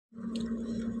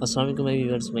Assalamualaikum my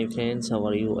viewers, my friends, how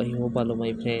are you? I hope all of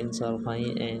my friends are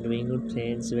fine and doing good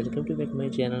friends. Welcome to back my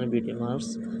channel Beauty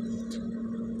Marks.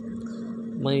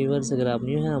 My viewers, अगर आप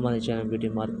new हैं हमारे channel beauty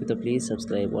mark पे तो please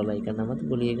subscribe और like करना मत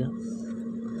भूलिएगा.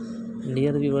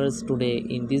 Dear viewers, today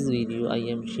in this video I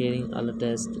am sharing a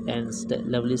latest and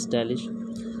lovely stylish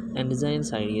and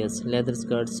designs ideas leather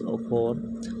skirts for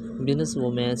business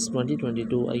women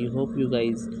 2022. I hope you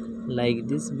guys like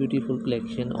this beautiful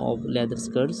collection of leather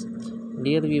skirts.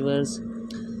 Dear viewers,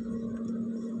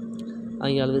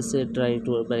 I always try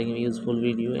to bring useful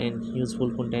video and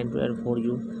useful content to add for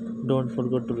you. Don't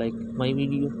forget to like my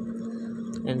video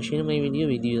and share my video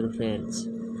with your friends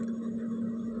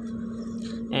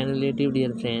and relative.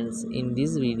 Dear friends, in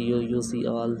this video you see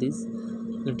all these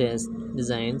latest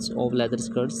designs of leather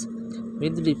skirts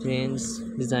with different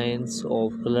designs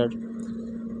of color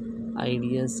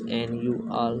ideas, and you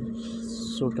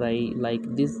also try like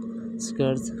these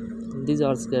skirts. These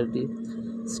are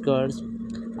skirts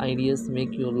ideas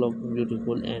make you look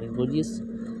beautiful and gorgeous.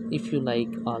 If you like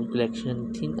all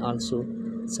collection then also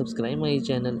subscribe my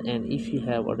channel, and if you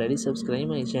have already subscribed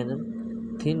my channel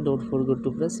then don't forget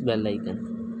to press bell icon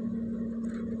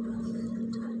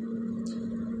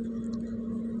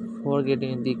for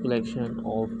getting the collection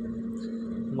of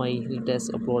my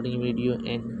latest uploading video.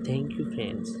 And thank you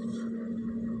friends.